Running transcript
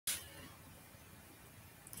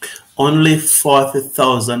Only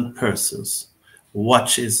 40,000 persons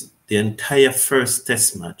watches the entire first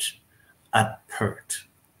test match at Perth.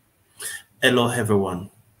 Hello everyone,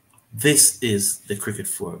 this is the Cricket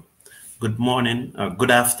Forum. Good morning or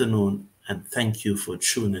good afternoon, and thank you for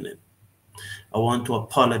tuning in. I want to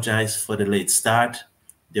apologize for the late start.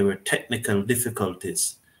 There were technical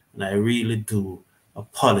difficulties, and I really do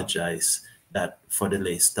apologize for the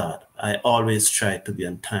late start. I always try to be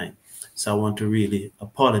on time, so I want to really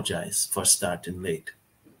apologize for starting late.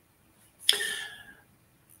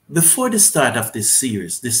 Before the start of this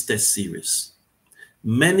test series,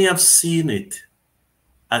 many have seen it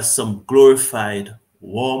as some glorified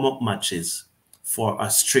warm-up matches for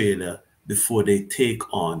Australia before they take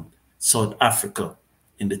on South Africa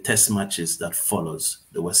in the test matches that follows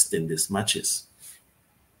the West Indies matches.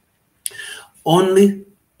 Only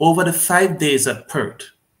over the 5 days at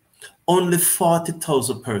Perth, only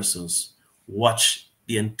 40,000 persons watched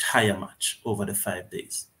the entire match over the 5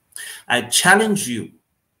 days. I challenge you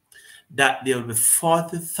that there will be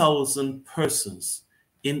 40,000 persons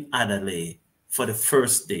in Adelaide for the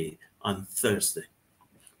first day on Thursday,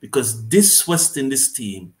 because this West Indies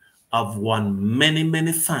team have won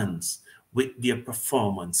many fans with their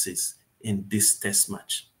performances in this test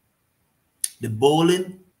match. The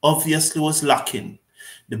bowling obviously was lacking.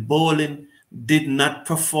 The bowling did not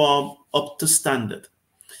perform up to standard.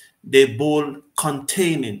 They bowled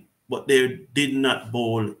containing, but they did not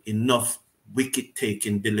bowl enough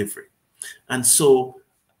wicket-taking delivery. And so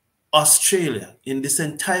Australia in this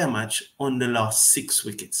entire match only lost 6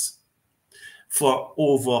 wickets for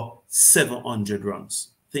over 700 runs.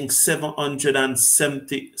 I think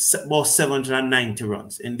 770, about 790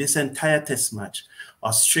 runs. In this entire test match,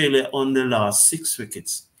 Australia only lost 6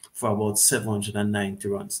 wickets for about 790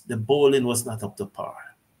 runs. The bowling was not up to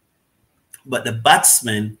par. But the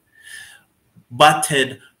batsmen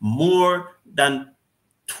batted more than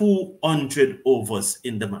 200 overs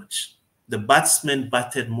in the match. The batsmen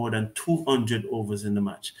batted more than 200 overs in the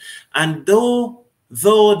match. And though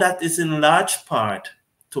that is in large part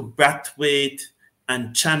to Braithwaite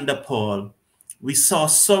and Chanderpaul, we saw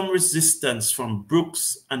some resistance from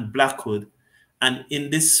Brooks and Blackwood. And in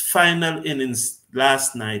this final innings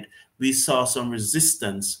last night, we saw some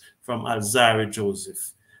resistance from Alzarri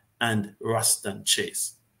Joseph and Ruston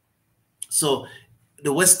Chase. So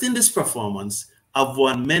the West Indies performance have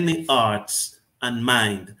won many hearts and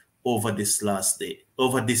mind over this last day,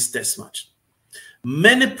 over this test match.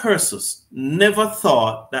 Many persons never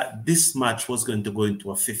thought that this match was going to go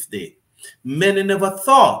into a 5th day. Many never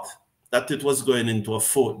thought that it was going into a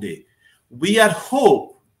 4th day. We had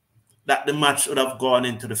hoped that the match would have gone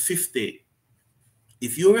into the 5th day.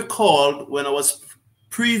 If you recall, when I was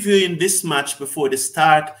previewing this match before the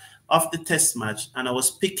start of the test match and I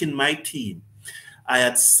was picking my team, I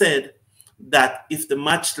had said that if the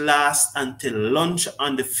match lasts until lunch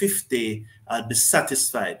on the 5th day, I'll be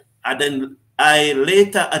satisfied. And then I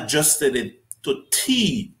later adjusted it to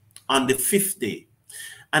tea on the 5th day.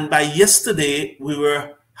 And by yesterday, we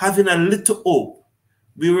were having a little hope.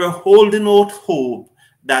 We were holding out hope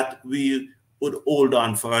that we would hold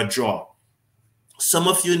on for a draw. Some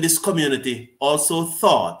of you in this community also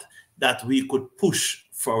thought that we could push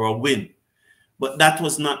for a win. But that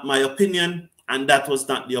was not my opinion, and that was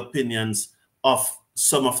not the opinions of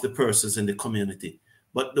some of the persons in the community.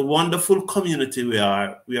 But the wonderful community we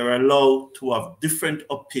are allowed to have different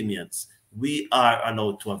opinions. We are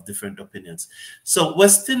allowed to have different opinions. So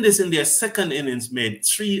West Indies in their second innings made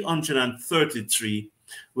 333.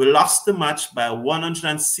 We lost the match by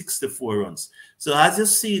 164 runs. So as you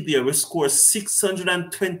see there, we scored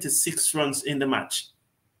 626 runs in the match.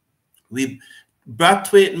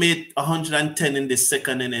 Braithwaite made 110 in the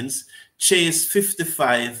second innings, Chase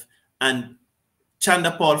 55, and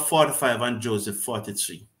Chanderpaul 45 and Joseph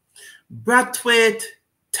 43. Braithwaite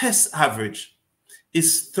test average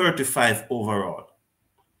is 35 overall.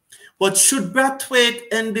 But should Braithwaite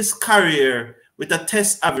end his career with a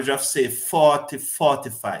test average of say 40,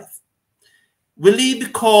 45, will he be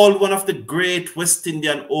called one of the great West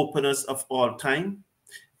Indian openers of all time?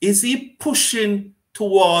 Is he pushing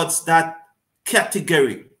towards that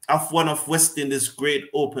category of one of West Indies' great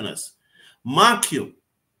openers? Mark you,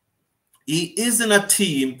 he is in a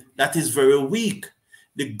team that is very weak.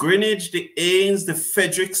 The Greenwich, the Ains, the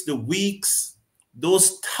Fredericks, the Weeks,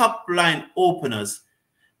 those top line openers,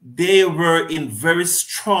 they were in very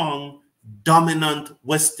strong, dominant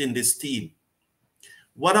West Indies team.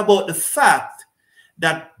 What about the fact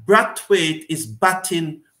that Braithwaite is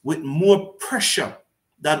batting with more pressure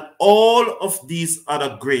than all of these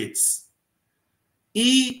other greats?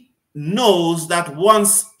 He knows that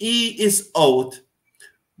once he is out,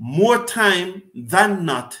 more time than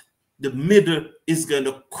not, the middle is going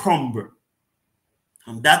to crumble.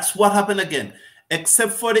 And that's what happened again.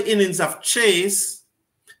 Except for the innings of Chase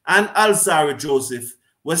and Alzarri Joseph,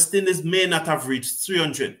 West Indies may not have reached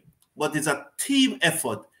 300. But it's a team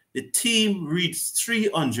effort. The team reached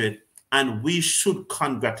 300, and we should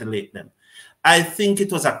congratulate them. I think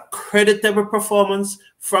it was a creditable performance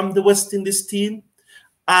from the West Indies team.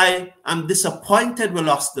 I am disappointed we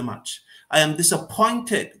lost the match. I am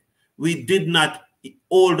disappointed we did not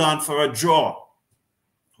hold on for a draw.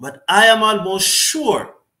 But I am almost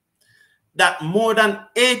sure that more than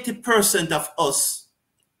 80% of us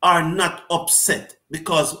are not upset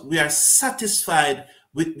because we are satisfied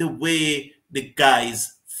with the way the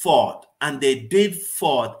guys fought. And they did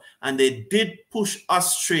fight, and they did push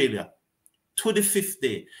Australia to the 5th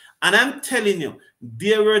day. And I'm telling you,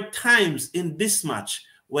 there were times in this match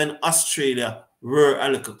when Australia were a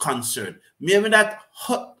little concerned. Maybe that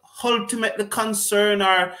ultimately concern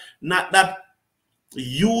or not that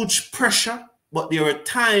huge pressure, but there were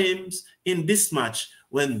times in this match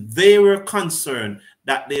when they were concerned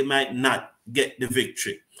that they might not get the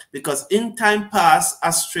victory. Because in time past,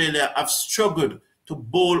 Australia have struggled to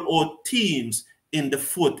bowl out teams in the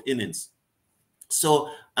 4th innings. So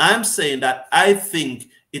I'm saying that I think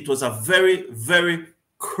it was a very, very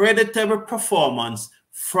creditable performance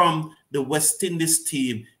from the West Indies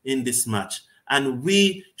team in this match. And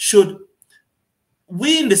we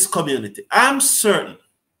in this community, I'm certain,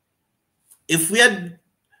 if we had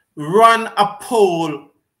run a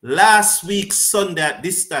poll last week Sunday at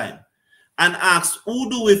this time and asked who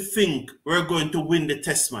do we think we're going to win the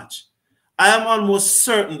test match, I am almost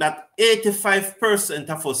certain that 85%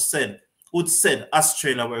 of us would said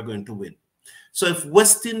Australia were going to win. So if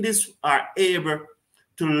West Indies are able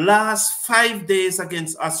to last 5 days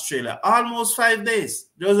against Australia, almost 5 days,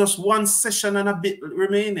 there's just one session and a bit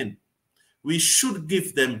remaining, we should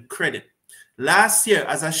give them credit. Last year,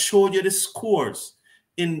 as I showed you the scores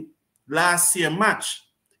in last year's match,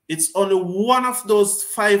 it's only one of those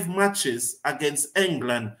 5 matches against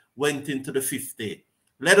England went into the 5th day.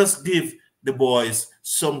 Let us give the boys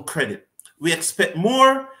some credit. We expect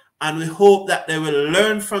more, and we hope that they will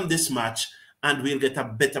learn from this match and we'll get a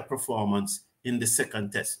better performance in the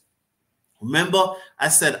second test. Remember, I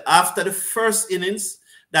said after the first innings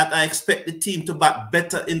that I expect the team to bat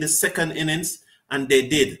better in the second innings, and they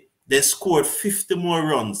did. They scored 50 more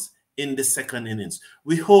runs in the second innings.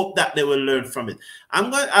 We hope that they will learn from it. I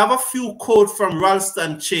have a few quotes from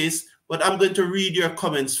Ralston Chase, but I'm going to read your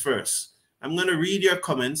comments first. I'm going to read your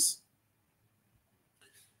comments.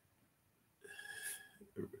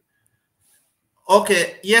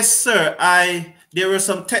 Okay, yes, sir. There were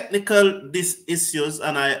some technical issues,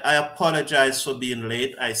 and I apologize for being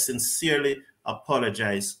late. I sincerely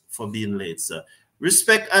apologize for being late, sir.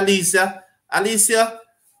 Respect, Alicia. Alicia,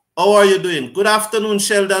 how are you doing? Good afternoon,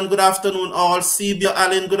 Sheldon. Good afternoon, all. Sebia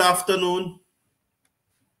Allen, good afternoon.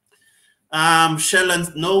 Sheldon,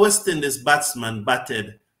 no West Indies batsman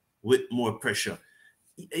batted with more pressure.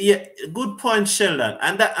 Yeah, good point, Sheldon.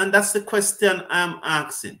 And that's the question I'm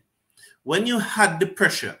asking. When you had the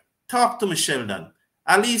pressure, talk to me, Sheldon.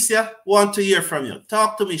 Alicia, want to hear from you.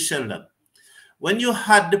 Talk to me, Sheldon. When you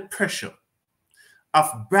had the pressure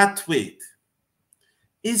of Braithwaite,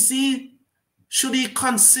 should he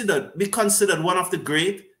be considered one of the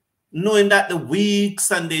great, knowing that the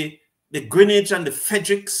Weeks and the Greenwich and the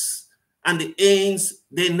Fredericks and the Ains,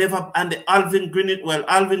 and the Alvin Greenwich, well,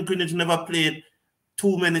 Alvin Greenwich never played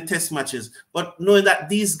too many test matches, but knowing that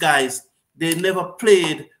these guys, they never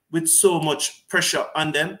played with so much pressure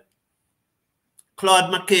on them.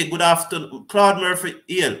 Claude McKay, good afternoon. Claude Murphy,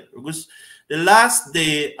 here. The last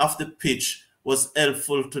day of the pitch was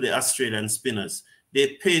helpful to the Australian spinners.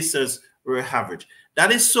 The pacers were average.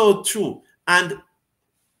 That is so true. And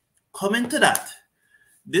coming to that,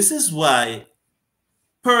 this is why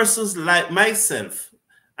persons like myself,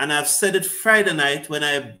 and I've said it Friday night when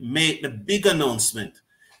I made the big announcement,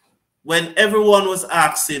 when everyone was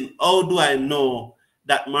asking, how do I know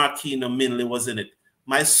that Marquino Minley was in it?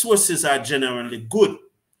 My sources are generally good.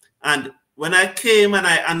 And when I came and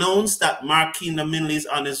I announced that Marquino Minley is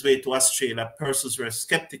on his way to Australia, persons were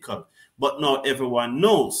skeptical. But now everyone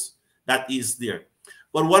knows that he's there.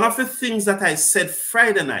 But one of the things that I said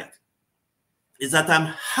Friday night is that I'm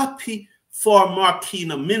happy for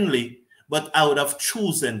Marquino Minley, but I would have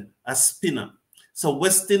chosen a spinner. So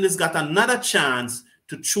West Indies got another chance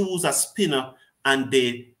to choose a spinner, and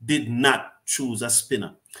they did not choose a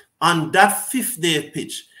spinner. On that 5th day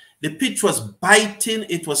pitch, the pitch was biting,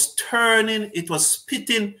 it was turning, it was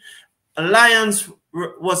spitting. Lyons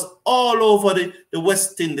was all over the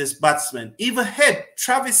West Indies batsmen. Even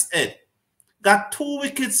Travis Head, got 2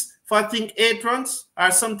 wickets for I think 8 runs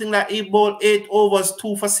or something like he bowled 8 overs,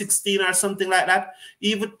 2 for 16 or something like that.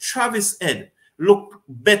 Even Travis Head looked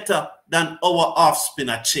better than our off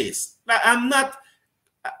spinner Chase. Like I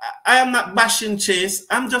am not bashing Chase.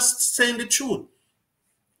 I'm just saying the truth.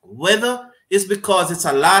 Whether it's because it's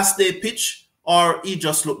a last day pitch or he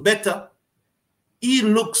just looked better, he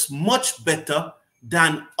looks much better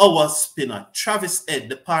than our spinner. Travis Head,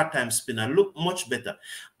 the part-time spinner, looked much better.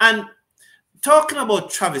 And talking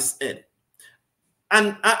about Travis Head,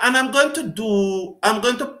 and I'm going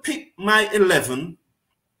to pick my 11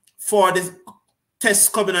 for the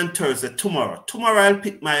test coming on Thursday, tomorrow. Tomorrow I'll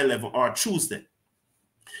pick my 11 or Tuesday.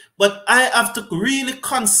 But I have to really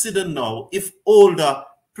consider now if older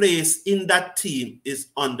players in that team is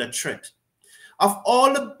under threat. Of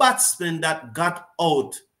all the batsmen that got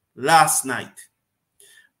out last night,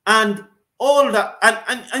 and all that,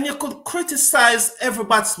 and you could criticize every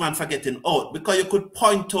batsman for getting out because you could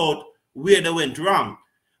point out where they went wrong.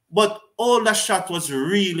 But all that shot was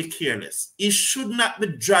really careless. He should not be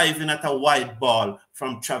driving at a wide ball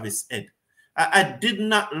from Travis Head. I did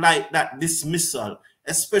not like that dismissal,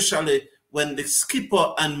 especially when the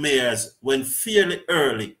skipper and Mayers went fairly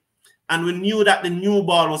early. And we knew that the new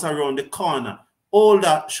ball was around the corner.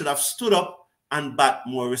 Older should have stood up and bat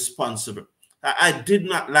more responsible. I did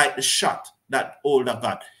not like the shot that Older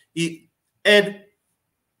got. Ed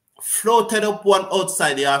floated up one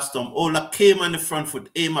outside the half stump. Older came on the front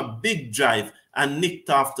foot, aimed a big drive, and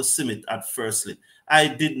nicked off to Simit at first slip. I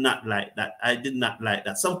did not like that. I did not like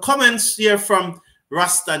that. Some comments here from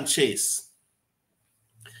Ruston Chase.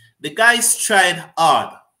 The guys tried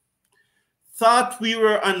hard. Thought we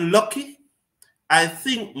were unlucky. I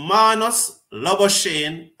think Manus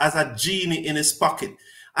Labuschagne has a genie in his pocket.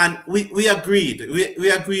 And we agreed. We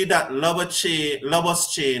agreed that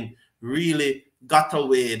Labuschagne really got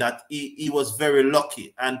away, that he was very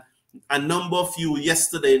lucky. And a number of you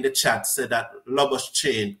yesterday in the chat said that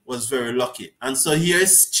Labuschagne was very lucky. And so here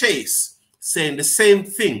is Chase saying the same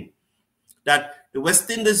thing, that the West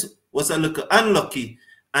Indies was a little unlucky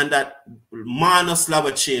and that Manus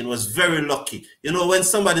Labuschagne was very lucky. You know, when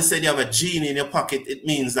somebody said you have a genie in your pocket, it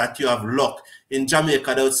means that you have luck. In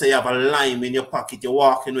Jamaica, they would say you have a lime in your pocket. You're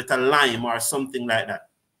walking with a lime or something like that.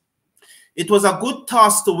 It was a good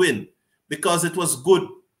toss to win because it was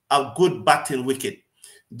a good batting wicket.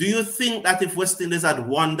 Do you think that if West Indies had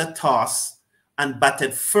won the toss and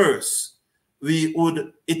batted first, it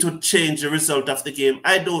would change the result of the game?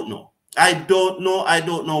 I don't know. I don't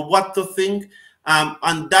know what to think.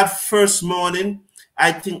 On that first morning,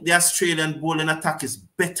 I think the Australian bowling attack is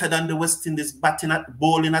better than the West Indies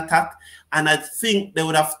bowling attack. And I think they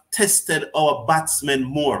would have tested our batsmen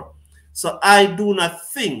more. So I do not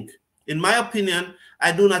think, in my opinion,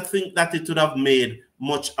 I do not think that it would have made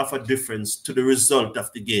much of a difference to the result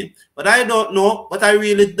of the game. But I don't know, but I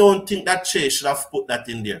really don't think that Chase should have put that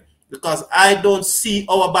in there, because I don't see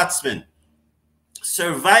our batsmen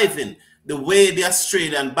surviving the way the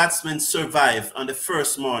Australian batsmen survived on the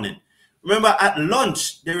first morning. Remember, at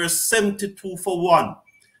lunch, there were 72 for 1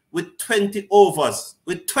 with 20 overs,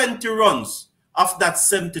 with 20 runs of that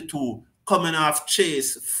 72 coming off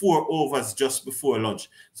Chase 4 overs just before lunch.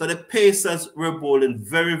 So the Pacers were bowling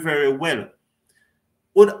very, very well.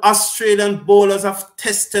 Would Australian bowlers have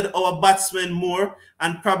tested our batsmen more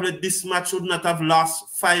and probably this match would not have lost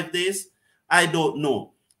 5 days? I don't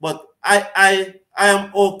know. But I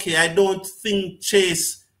am okay. I don't think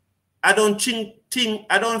Chase, I don't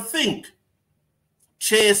think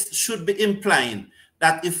Chase should be implying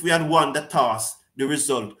that if we had won the toss, the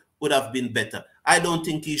result would have been better. I don't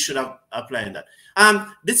think he should have applied that.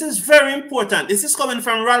 This is very important. This is coming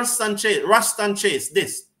from Ruston Chase.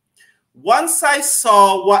 This. Once I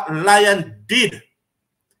saw what Lyon did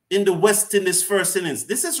in the West Indies first innings,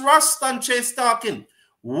 this is Ruston Chase talking.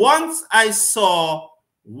 Once I saw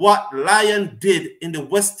what Lyon did in the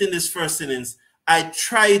West Indies first innings, I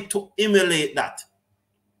tried to emulate that.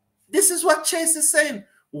 This is what Chase is saying.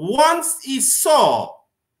 Once he saw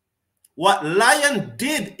what Lyon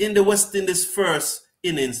did in the West Indies first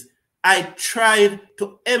innings, I tried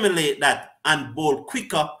to emulate that and bowl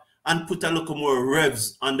quicker and put a little more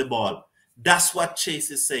revs on the ball. That's what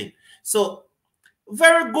Chase is saying. So,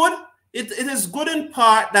 very good. It is good in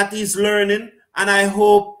part that he's learning, and I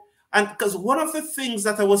hope, and because one of the things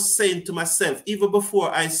that I was saying to myself, even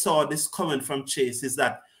before I saw this comment from Chase, is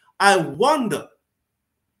that I wonder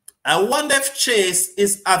if Chase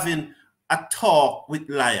is having a talk with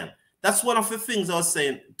Lyon. That's one of the things I was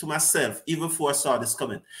saying to myself, even before I saw this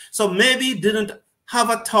comment. So maybe he didn't have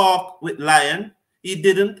a talk with Lyon. He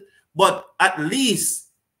didn't. But at least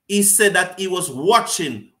he said that he was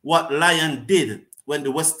watching what Lyon did when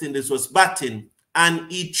the West Indies was batting, and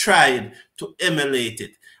he tried to emulate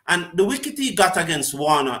it. And the wicket he got against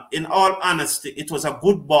Warner, in all honesty, it was a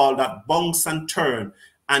good ball that bounced and turned,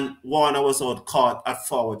 and Warner was out caught at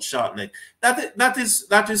forward short leg. That is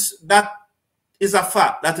a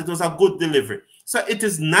fact, that it was a good delivery. So it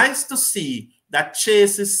is nice to see that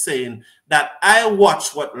Chase is saying that I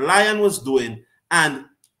watched what Lyon was doing and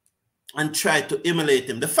tried to emulate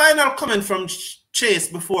him. The final comment from Chase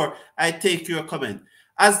before I take your comment.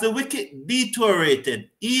 As the wicket deteriorated,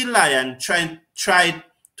 Lyon tried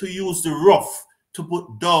to use the rough to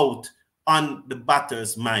put doubt on the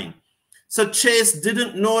batter's mind. So Chase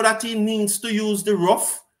didn't know that he needs to use the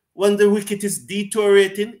rough when the wicket is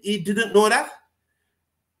deteriorating. He didn't know that.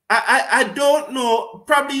 I don't know.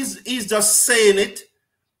 Probably he's just saying it.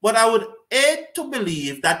 But I would hate to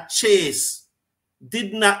believe that Chase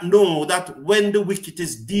did not know that when the wicket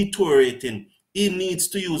is deteriorating, he needs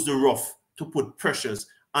to use the rough to put pressures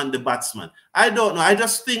on the batsman. I don't know. I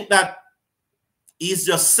just think that he's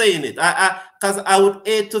just saying it. Because I would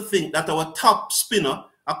hate to think that our top spinner,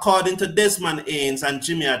 according to Desmond Haynes and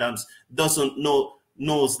Jimmy Adams,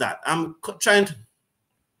 knows that. I'm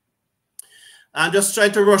just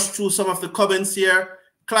trying to rush through some of the comments here.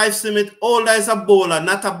 Clive Smith, older is a bowler,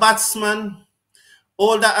 not a batsman.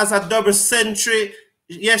 Older as a double century.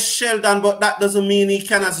 Yes, Sheldon, but that doesn't mean he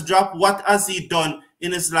cannot drop. What has he done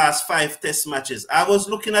in his last 5 test matches? I was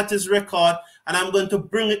looking at his record, and I'm going to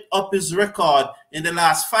bring it up his record in the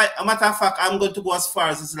last 5. A matter of fact, I'm going to go as far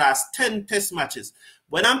as his last 10 test matches.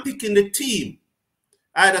 When I'm picking the team,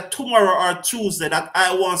 either tomorrow or Tuesday, that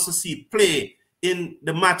I want to see play in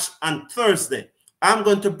the match on Thursday, I'm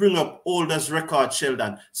going to bring up Older's record,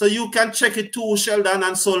 Sheldon. So you can check it too, Sheldon,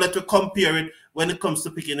 and so let me compare it when it comes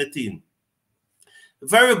to picking a team.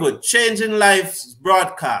 Very good. Changing lives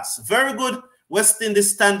broadcast. Very good. West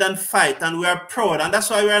Indies stand and fight, and we are proud, and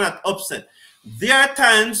that's why we are not upset. There are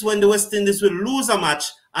times when the West Indies will lose a match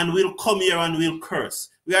and we'll come here and we'll curse.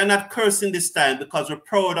 We are not cursing this time because we're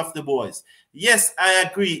proud of the boys. Yes, I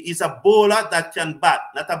agree. He's a bowler that can bat,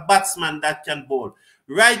 not a batsman that can bowl.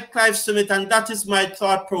 Right, Clive Smith, and that is my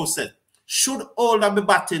thought process. Should Older be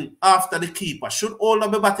batting after the keeper? Should Older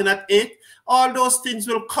be batting at 8? All those things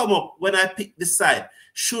will come up when I pick the side.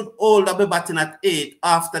 Should Older be batting at 8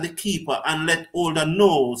 after the keeper and let Older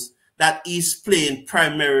knows that he's playing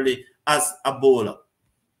primarily as a bowler?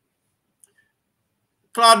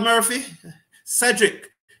 Claude Murphy, Cedric,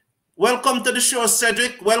 welcome to the show,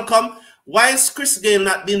 Cedric. Welcome. Why is Chris Gayle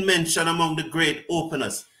not being mentioned among the great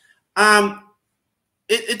openers?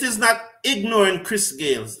 It is not ignoring Chris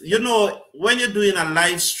Gayle. You know, when you're doing a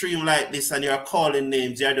live stream like this and you're calling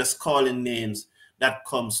names, you're just calling names that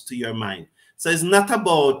comes to your mind. So it's not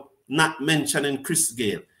about not mentioning Chris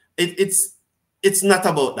Gayle. It's not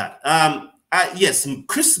about that. Yes,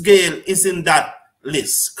 Chris Gayle is in that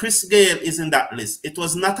list. Chris Gayle is in that list. It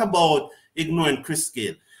was not about ignoring Chris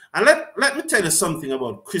Gayle. And let me tell you something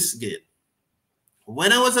about Chris Gayle.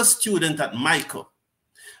 When I was a student at Michael,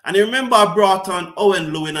 and I remember I brought on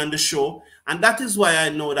Owen Lewin on the show, and that is why I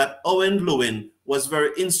know that Owen Lewin was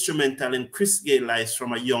very instrumental in Chris Gayle's life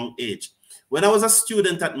from a young age. When I was a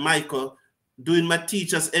student at Michael, doing my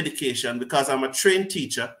teacher's education, because I'm a trained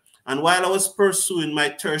teacher, and while I was pursuing my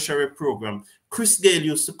tertiary program, Chris Gayle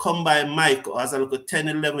used to come by Michael as a little 10,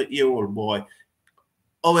 11-year-old boy.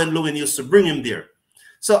 Owen Lewin used to bring him there.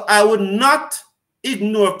 So I would not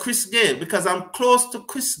ignore Chris Gayle because I'm close to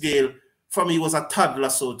Chris Gayle from he was a toddler,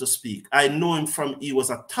 so to speak. I know him from he was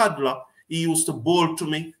a toddler. He used to bowl to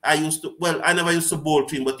me. I never used to bowl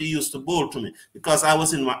to him, but he used to bowl to me because I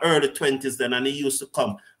was in my early 20s then, and he used to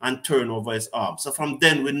come and turn over his arm. So from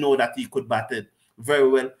then, we know that he could bat it very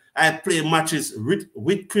well. I played matches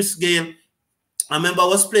with Chris Gayle. I remember I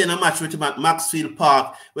was playing a match with him at Maxfield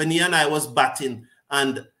Park when he and I was batting,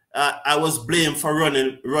 and I was blamed for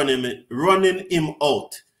running him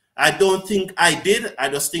out. I don't think I did. I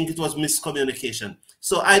just think it was miscommunication.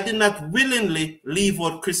 So I did not willingly leave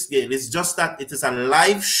out Chris Gayle. It's just that it is a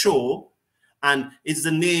live show, and it's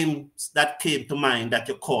the names that came to mind that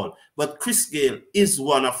you call. But Chris Gayle is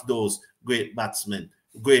one of those great batsmen,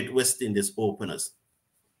 great West Indies openers.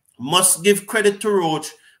 Must give credit to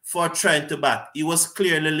Roach for trying to bat. He was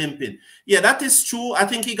clearly limping. Yeah, that is true. I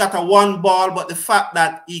think he got a 1 ball, but the fact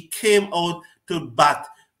that he came out to bat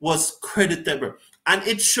was creditable. And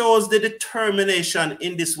it shows the determination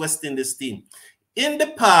in this West Indies team. In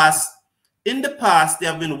the past,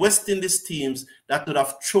 there have been West Indies teams that would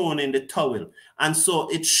have thrown in the towel. And so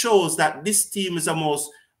it shows that this team is the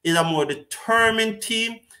most is a more determined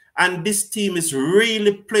team, and this team is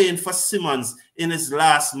really playing for Simmons in his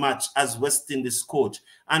last match as West Indies coach.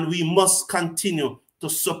 And we must continue to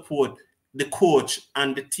support the coach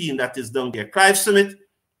and the team that is down there. Clive Smith,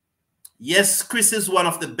 yes, Chris is one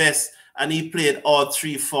of the best, and he played all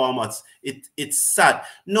three formats. It's sad.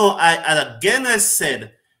 No, I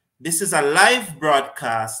said, this is a live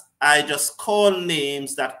broadcast. I just call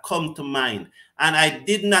names that come to mind. And I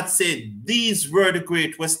did not say these were the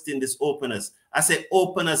great West Indies openers. I said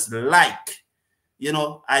openers like. You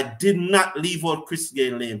know, I did not leave out Chris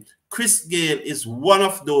Gale's name. Chris Gale is one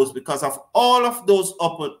of those, because of all of those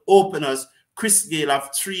openers, Chris Gale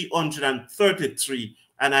have 333.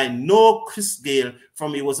 And I know Chris Gale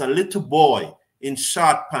from he was a little boy in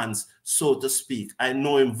short pants, so to speak. I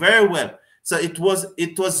know him very well. So it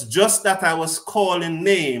was just that I was calling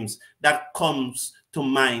names that comes to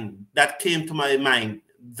mind, that came to my mind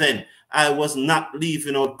then. I was not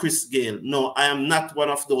leaving out Chris Gale. No, I am not one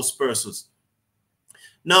of those persons.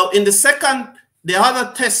 Now, in the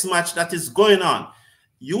other test match that is going on,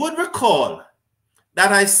 you would recall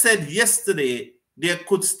that I said yesterday there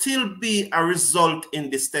could still be a result in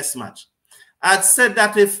this test match. I'd said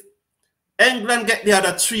that if England get the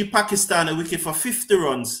other 3 Pakistan wicket for 50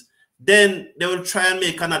 runs, then they will try and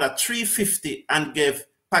make another 350 and give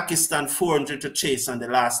Pakistan 400 to chase on the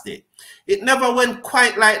last day. It never went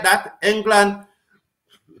quite like that. England,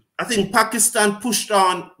 I think Pakistan pushed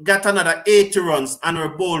on, got another 80 runs and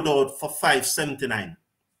were bowled out for 579.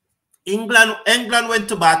 England went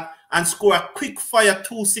to bat and scored a quick fire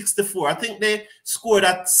 264. I think they scored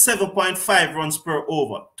at 7.5 runs per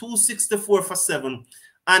over, 264 for 7.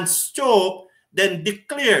 And Stoke then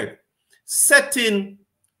declared, setting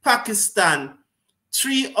Pakistan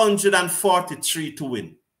 343 to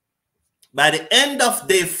win. By the end of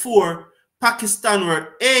day 4, Pakistan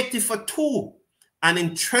were 80 for 2. And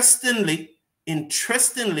interestingly,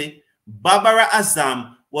 Babara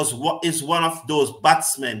Azam is one of those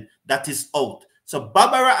batsmen that is out. So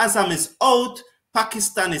Babara Azam is out.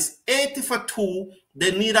 Pakistan is 80 for 2.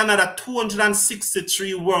 They need another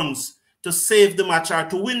 263 runs to save the match or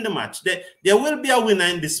to win the match. There will be a winner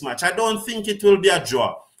in this match. I don't think it will be a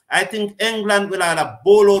draw. I think England will either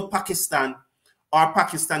bowl out Pakistan or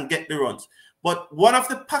Pakistan get the runs. But one of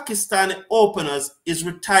the Pakistani openers is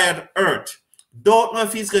retired Hurt. Don't know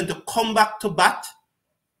if he's going to come back to bat.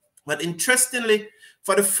 But interestingly,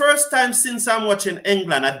 for the first time since I'm watching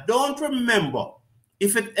England, I don't remember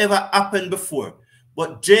if it ever happened before,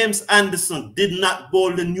 but James Anderson did not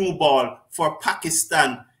bowl the new ball for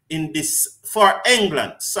Pakistan for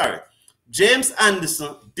England, sorry. James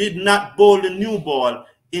Anderson did not bowl the new ball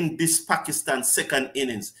in this Pakistan second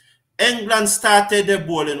innings. England started their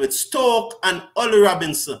bowling with Stoke and Ollie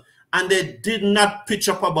Robinson, and they did not pitch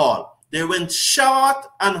up a ball. They went short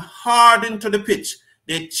and hard into the pitch.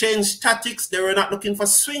 They changed tactics. They were not looking for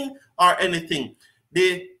swing or anything.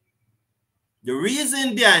 The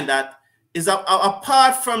reason behind that is that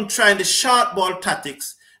apart from trying the short ball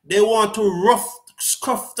tactics, they want to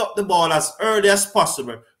scuff up the ball as early as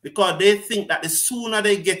possible, because they think that the sooner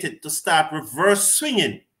they get it to start reverse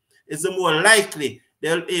swinging, is the more likely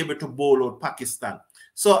they'll be able to bowl out Pakistan.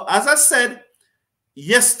 So as I said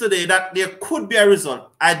yesterday, that there could be a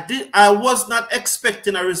result. I was not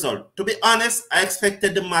expecting a result. To be honest, I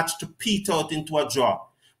expected the match to peter out into a draw.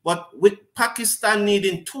 But with Pakistan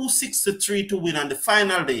needing 263 to win on the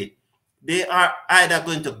final day, they are either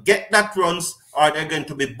going to get that runs or they're going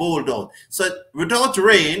to be bowled out. So without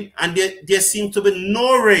rain, and there seems to be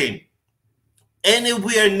no rain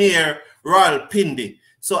anywhere near Rawalpindi.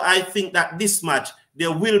 So I think that this match,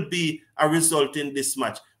 there will be a result in this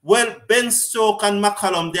match. Well, Ben Stokes and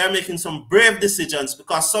McCallum, they are making some brave decisions,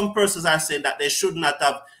 because some persons are saying that they should not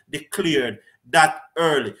have declared that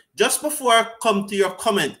early. Just before I come to your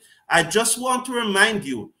comment, I just want to remind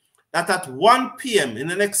you that at 1 p.m. in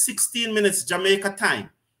the next 16 minutes Jamaica time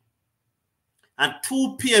and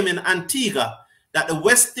 2 p.m. in Antigua, that the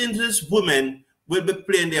West Indies women will be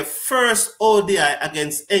playing their first ODI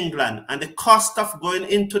against England, and the cost of going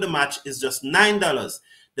into the match is just $9.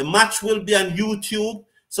 The match will be on YouTube,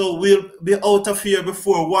 so we'll be out of here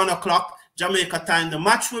before 1 o'clock Jamaica time. The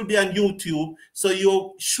match will be on YouTube, so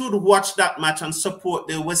you should watch that match and support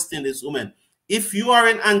the West Indies women. If you are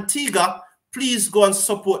in Antigua, please go and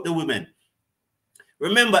support the women.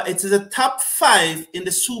 Remember, it is the top 5 in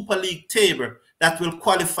the Super League table that will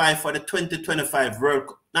qualify for the 2025 World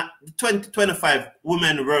Cup, not the 2025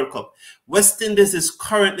 Women World Cup. West Indies is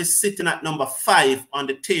currently sitting at number 5 on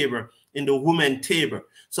the table, in the women table.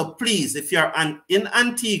 So please, if you're in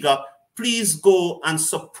Antigua, please go and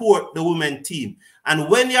support the women team. And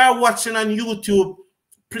when you are watching on YouTube,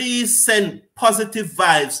 please send positive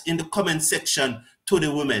vibes in the comment section to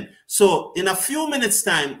the women. So in a few minutes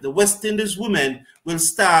time, the West Indies women will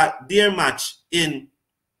start their match in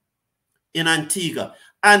Antigua.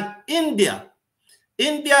 And India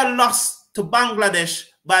lost to Bangladesh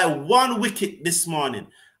by 1 wicket this morning.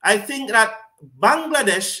 I think that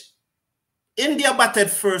India batted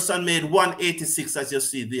first and made 186, as you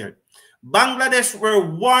see there. Bangladesh were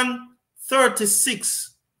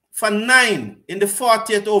 136 for 9 in the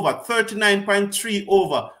 40th over, 39.3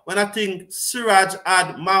 over, when I think Siraj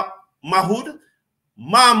had Mahmood.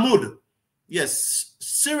 Yes,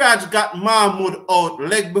 Siraj got Mahmood out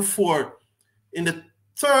leg before in the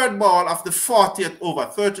 3rd ball of the 40th over,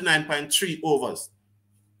 39.3 overs.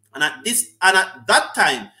 And at that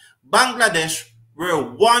time, Bangladesh were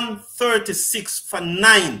 136 for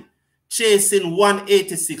 9, chasing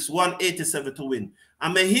 186, 187 to win.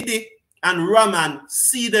 And Mehidi and Rahman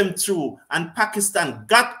see them through, and Pakistan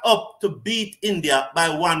got up to beat India by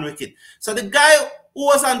 1 wicket. So the guy who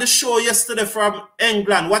was on the show yesterday from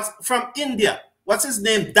England, from India, what's his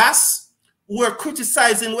name, Das, who were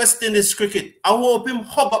criticizing West Indies cricket. I hope him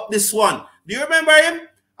hug up this one. Do you remember him?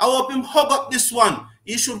 I hope him hug up this one.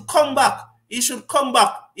 He should come back. He should come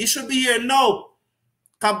back. He should be here now.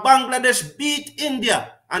 Because Bangladesh beat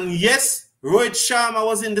India. And yes, Rohit Sharma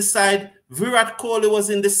was in the side. Virat Kohli was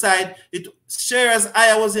in the side. Shreyas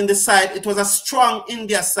Iyer was in the side. It was a strong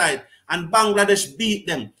India side. And Bangladesh beat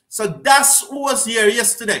them. So that's who was here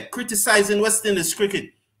yesterday criticizing West Indies cricket.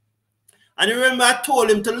 And you remember I told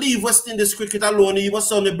him to leave West Indies cricket alone. He was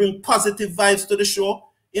going to bring positive vibes to the show.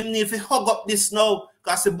 He need to hug up this now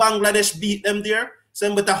because Bangladesh beat them there. So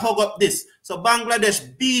he better hug up this. So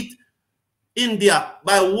Bangladesh beat India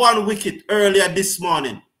by 1 wicket earlier this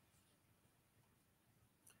morning.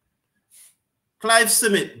 Clive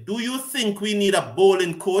Simmet, do you think we need a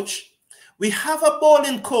bowling coach? We have a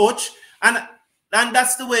bowling coach, and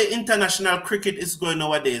that's the way international cricket is going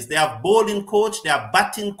nowadays. They have bowling coach, they have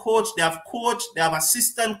batting coach, they have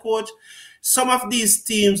assistant coach. Some of these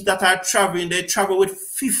teams that are traveling, they travel with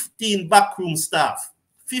 15 backroom staff.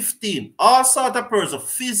 15. All sort of persons.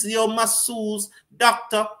 Physio, masseuse,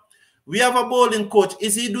 doctor. We have a bowling coach.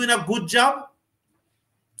 Is he doing a good job?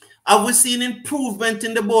 Have we seen improvement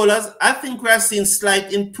in the bowlers? I think we are seeing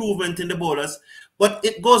slight improvement in the bowlers. But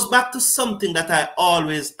it goes back to something that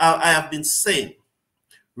I have been saying.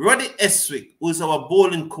 Roddy Eswick, who is our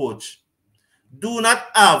bowling coach, do not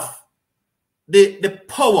have the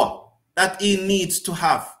power that he needs to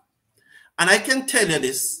have. And I can tell you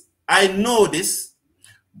this, I know this.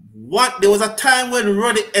 There was a time when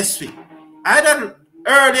Roddy Eswick, either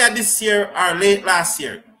earlier this year or late last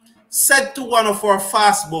year, said to one of our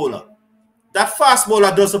fast bowler, that fast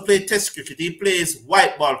bowler doesn't play test cricket, he plays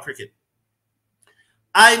white ball cricket.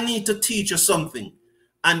 I need to teach you something.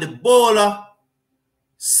 And the bowler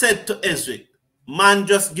said to Eswick, man,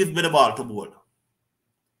 just give me the ball to bowl.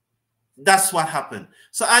 That's what happened.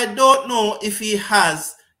 So I don't know if he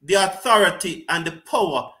has the authority and the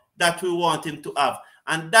power that we want him to have.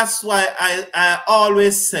 And that's why I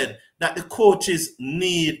always said that the coaches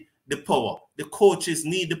need the power. The coaches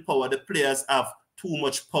need the power. The players have too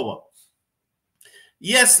much power.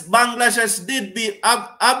 Yes, Bangladesh did beat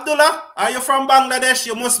Abdullah. Are you from Bangladesh?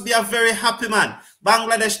 You must be a very happy man.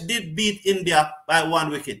 Bangladesh did beat India by 1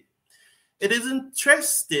 wicket. It is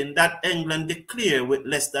interesting that England declared with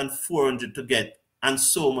less than 400 to get and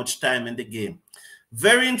so much time in the game.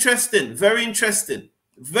 Very interesting, very interesting,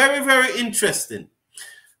 very, very interesting.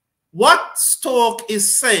 What Stoke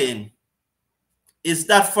is saying is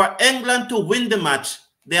that for England to win the match,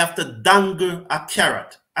 they have to dangle a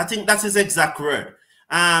carrot. I think that's his exact word.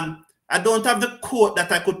 I don't have the quote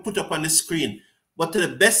that I could put up on the screen, but to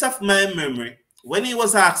the best of my memory, when he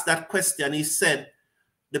was asked that question, he said,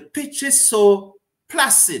 the pitch is so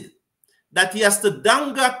placid that he has to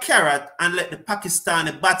dangle a carrot and let the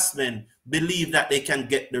Pakistani batsmen believe that they can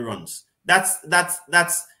get the runs.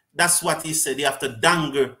 That's what he said. You have to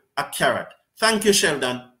dangle a carrot. Thank you,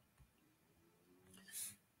 Sheldon.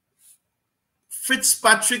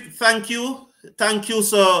 Fitzpatrick, thank you. Thank you,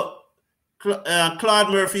 sir.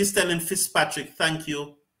 Claude Murphy is telling Fitzpatrick, thank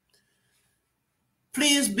you.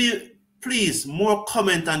 Please, more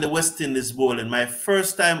comment on the West Indies bowling. My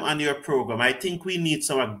first time on your program. I think we need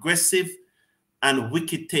some aggressive and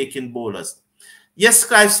wicket-taking bowlers. Yes,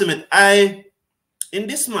 Clive Simmet, in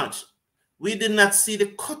this match, we did not see the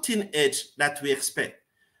cutting edge that we expect.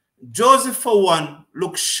 Joseph, for one,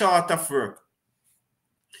 looks short of work.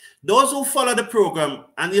 Those who follow the program,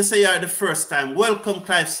 and you say you are the first time, welcome,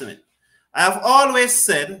 Clive Simmet. I have always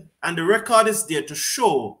said, and the record is there to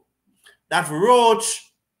show, that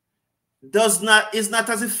Roach is not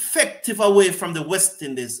as effective away from the West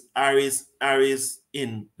Indies is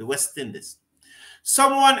in the West Indies.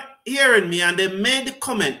 Someone hearing me and they made the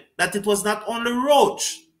comment that it was not only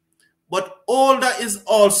Roach, but Older is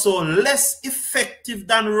also less effective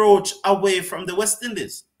than Roach away from the West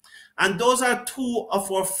Indies. And those are two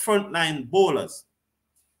of our frontline bowlers.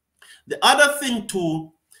 The other thing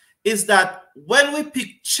too is that when we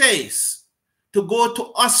pick Chase to go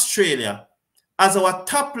to Australia as our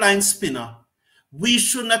top line spinner, we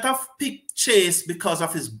should not have picked Chase because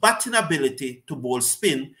of his batting ability to bowl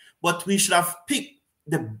spin, but we should have picked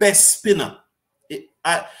the best spinner.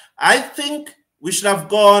 I think we should have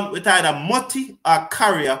gone with either Motti or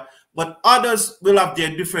Carrier, but others will have their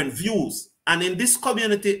different views. And in this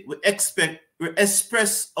community, we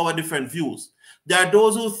express our different views. There are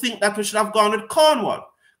those who think that we should have gone with Cornwall,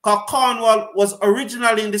 because Cornwall was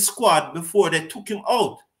originally in the squad before they took him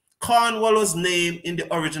out. Cornwall was named in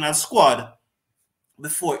the original squad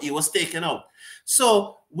before he was taken out.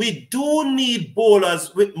 So we do need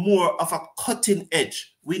bowlers with more of a cutting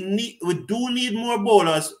edge. We do need more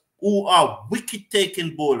bowlers who are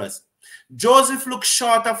wicket-taking bowlers. Joseph looks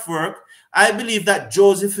short of work. I believe that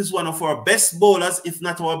Joseph is one of our best bowlers, if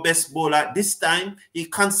not our best bowler this time. He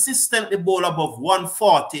consistently bowl above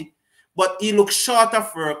 140, but he looks short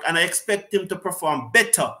of work, and I expect him to perform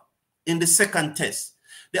better in the second test.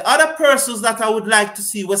 The other persons that I would like to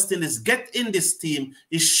see West Indies get in this team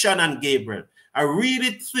is Shannon Gabriel. I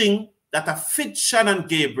really think that a fit Shannon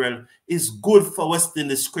Gabriel is good for West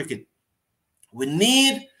Indies cricket. We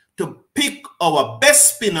need to pick our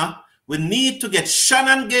best spinner. We need to get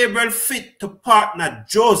Shannon Gabriel fit to partner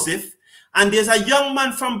Joseph. And there's a young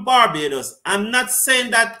man from Barbados. I'm not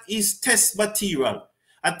saying that he's test material.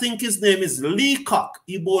 I think his name is Leacock.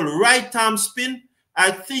 He bowls right arm spin.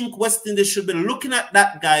 I think West Indies should be looking at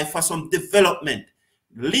that guy for some development.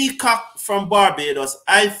 Leacock from Barbados,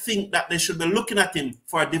 I think that they should be looking at him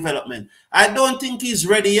for development. I don't think he's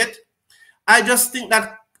ready yet. I just think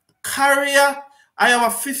that Carrier, I have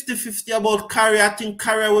a 50-50 about Carrier. I think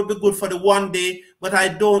Carrier would be good for the one day, but I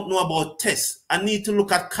don't know about Test. I need to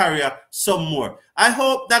look at Carrier some more. I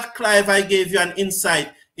hope that, Clive, I gave you an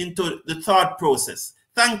insight into the thought process.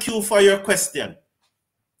 Thank you for your question.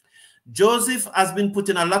 Joseph has been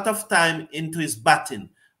putting a lot of time into his batting.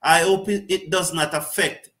 I hope it does not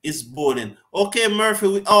affect his bowling. Okay, Murphy,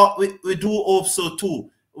 we do hope so too.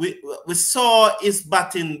 We saw his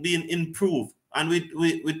batting being improved, and we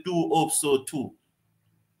do hope so too.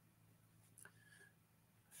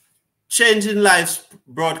 Changing lives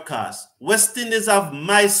broadcast. West Indies have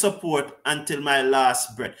my support until my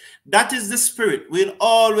last breath. That is the spirit. We'll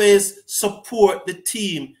always support the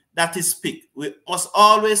team that is picked. We must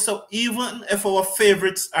always, so even if our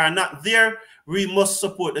favorites are not there, we must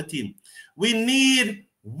support the team. We need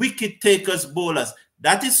wicket takers bowlers.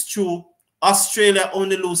 That is true. Australia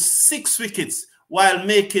only lose 6 wickets while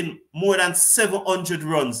making more than 700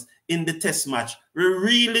 runs in the test match. We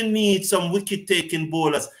really need some wicket taking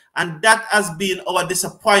bowlers. And that has been our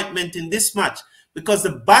disappointment in this match, because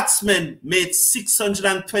the batsmen made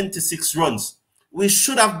 626 runs. We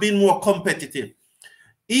should have been more competitive.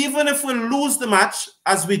 Even if we lose the match,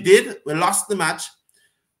 as we did, we lost the match,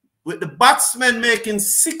 with the batsmen making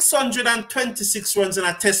 626 runs in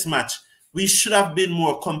a test match, we should have been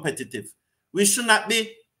more competitive. We should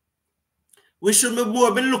be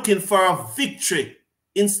more looking for a victory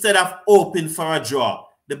instead of hoping for a draw.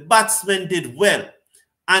 The batsmen did well.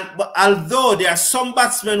 But although there are some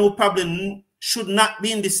batsmen who probably should not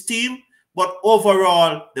be in this team, but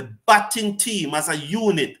overall, the batting team as a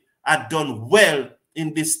unit had done well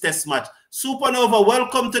in this test match. Supernova,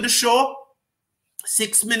 welcome to the show.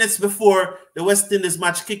 6 minutes before the West Indies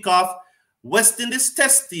match kickoff, West Indies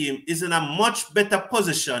test team is in a much better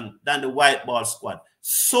position than the white ball squad.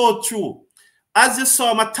 So true. As you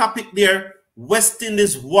saw my topic there, West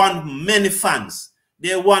Indies won many fans.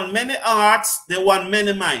 They won many hearts, they won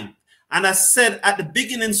many minds. And I said at the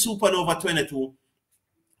beginning, Supernova 22,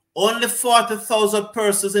 only 40,000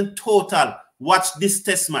 persons in total watched this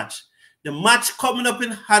test match. The match coming up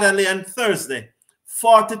in Hadley on Thursday,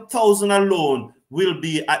 40,000 alone will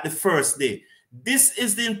be at the first day. This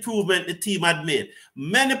is the improvement the team had made.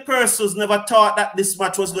 Many persons never thought that this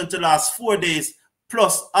match was going to last 4 days,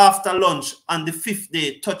 plus after lunch on the 5th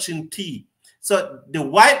day, touching tea. So the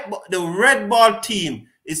red ball team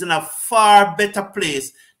is in a far better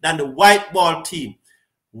place than the white ball team.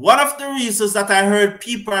 One of the reasons that I heard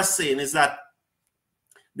people are saying is that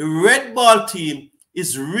the red ball team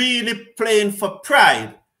is really playing for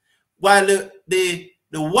pride, while the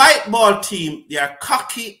The white ball team, they are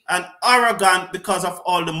cocky and arrogant because of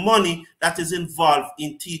all the money that is involved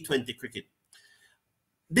in T20 cricket.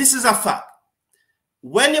 This is a fact.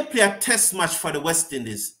 When you play a test match for the West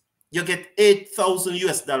Indies, you get 8,000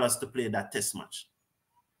 US dollars to play that test match.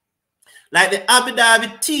 Like the Abu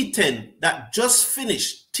Dhabi T10 that just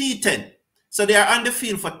finished, T10. So they are on the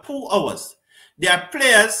field for 2 hours. They are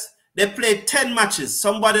players, they play 10 matches.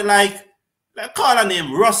 Somebody like call a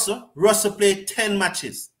name, Russell. Russell played 10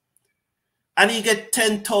 matches. And he get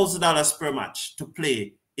 $10,000 per match to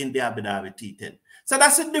play in the Abu Dhabi T10. So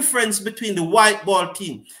that's the difference between the white ball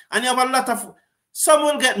team. And you have a lot of, some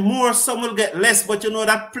will get more, some will get less, but you know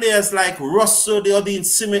that players like Russell, the Odin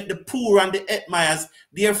Simmet, the Poor and the Etmeyers,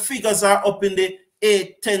 their figures are up in the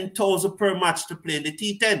 8,000–10,000 per match to play in the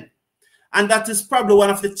T10. And that is probably one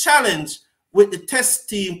of the challenge with the test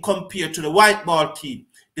team compared to the white ball team.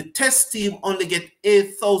 The test team only get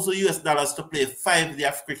 8,000 US dollars to play 5 days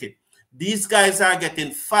of cricket. These guys are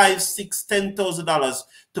getting $5,000, $6,000, $10,000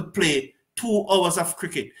 to play 2 hours of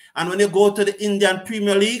cricket. And when you go to the Indian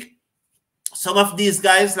Premier League, some of these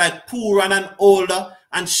guys like Pooran and Older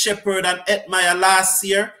and Shepherd and Etmeyer last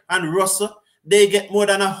year and Russell, they get more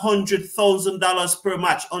than $100,000 per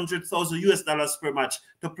match, 100,000 US dollars per match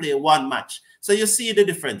to play 1 match. So you see the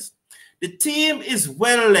difference. The team is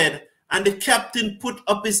well led and the captain put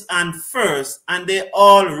up his hand first and they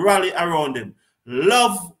all rally around him.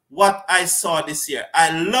 Love what I saw this year.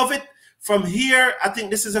 I love it. From here, I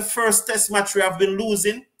think this is the first test match we have been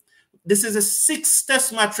losing. This is a 6th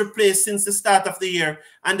test match we played since the start of the year.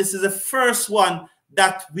 And this is the first one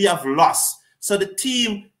that we have lost. So the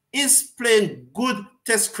team is playing good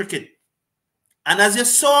test cricket. And as you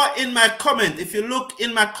saw in my comment, if you look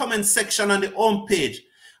in my comment section on the home page,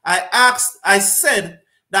 I said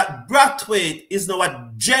that Braithwaite is now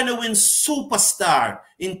a genuine superstar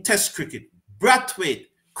in test cricket. Braithwaite,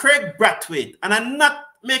 Kraigg Braithwaite, and I'm not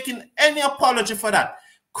making any apology for that.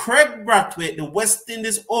 Kraigg Braithwaite, the West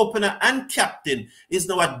Indies opener and captain, is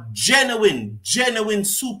now a genuine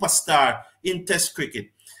superstar in test cricket.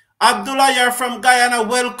 Abdullah, you're from Guyana,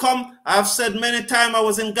 welcome. I've said many times I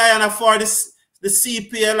was in Guyana for the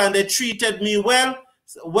CPL and they treated me well.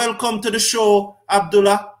 So welcome to the show,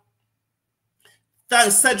 Abdullah.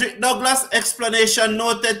 Thanks, Cedric Douglas. Explanation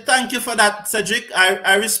noted. Thank you for that, Cedric.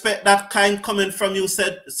 I respect that kind comment from you,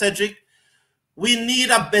 Cedric. We need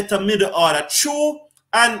a better middle order. True,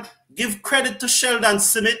 and give credit to Sheldon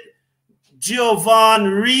Simmet. Giovanni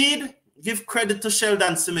Reid, give credit to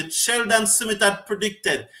Sheldon Simmet. Sheldon Simmet had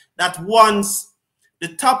predicted that once the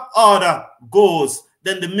top order goes,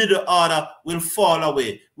 then the middle order will fall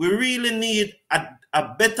away. We really need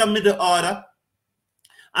a better middle order.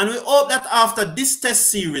 And we hope that after this test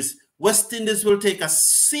series, West Indies will take a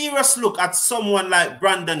serious look at someone like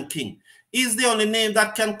Brandon King. He's the only name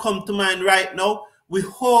that can come to mind right now. We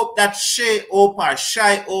hope that Shay Hope or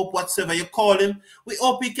Shy Hope, whatever you call him, we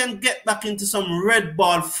hope he can get back into some red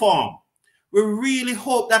ball form. We really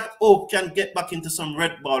hope that Hope can get back into some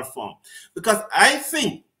red ball form. Because I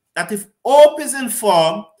think that if Hope is in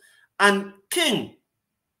form and King,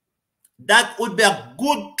 that would be a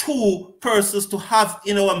good 2 persons to have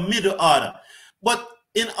in our middle order. But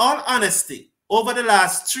in all honesty, over the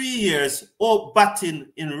last 3 years, Hope batting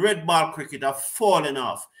in red ball cricket have fallen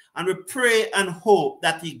off. And we pray and hope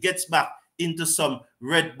that he gets back into some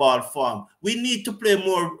red ball form. We need to play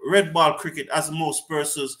more red ball cricket, as most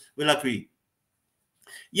persons will agree.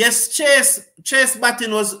 Yes, Chase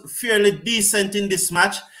batting was fairly decent in this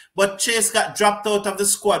match, but Chase got dropped out of the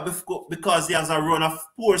squad because he has a run of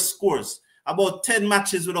poor scores. About 10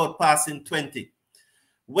 matches without passing 20.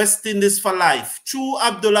 West Indies for life. True,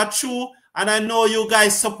 Abdullah, true. And I know you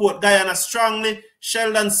guys support Guyana strongly.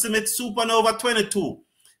 Sheldon Simmet, Supernova 22.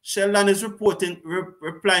 Sheldon is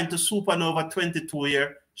replying to Supernova 22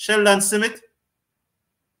 here. Sheldon Simmet.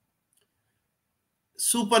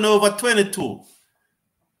 Supernova 22.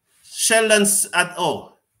 Sheldon's at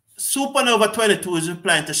Supernova 22 is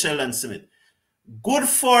replying to Sheldon Simmet. Good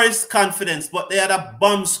for his confidence, but they had a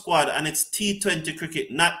bomb squad and it's T20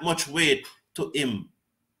 cricket. Not much weight to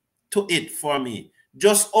it for me.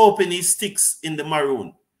 Just open his sticks in the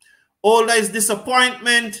maroon. Older is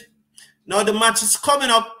disappointment. Now the match is coming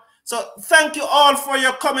up. So thank you all for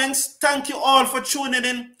your comments. Thank you all for tuning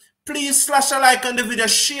in. Please slash a like on the video,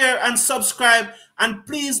 share and subscribe. And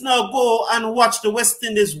please now go and watch the West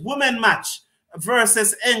Indies women match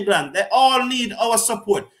versus England. They all need our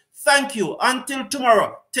support. Thank you. Until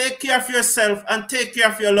tomorrow, take care of yourself and take care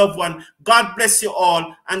of your loved one. God bless you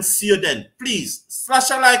all and see you then. Please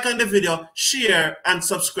slash a like on the video, share and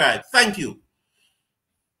subscribe. Thank you.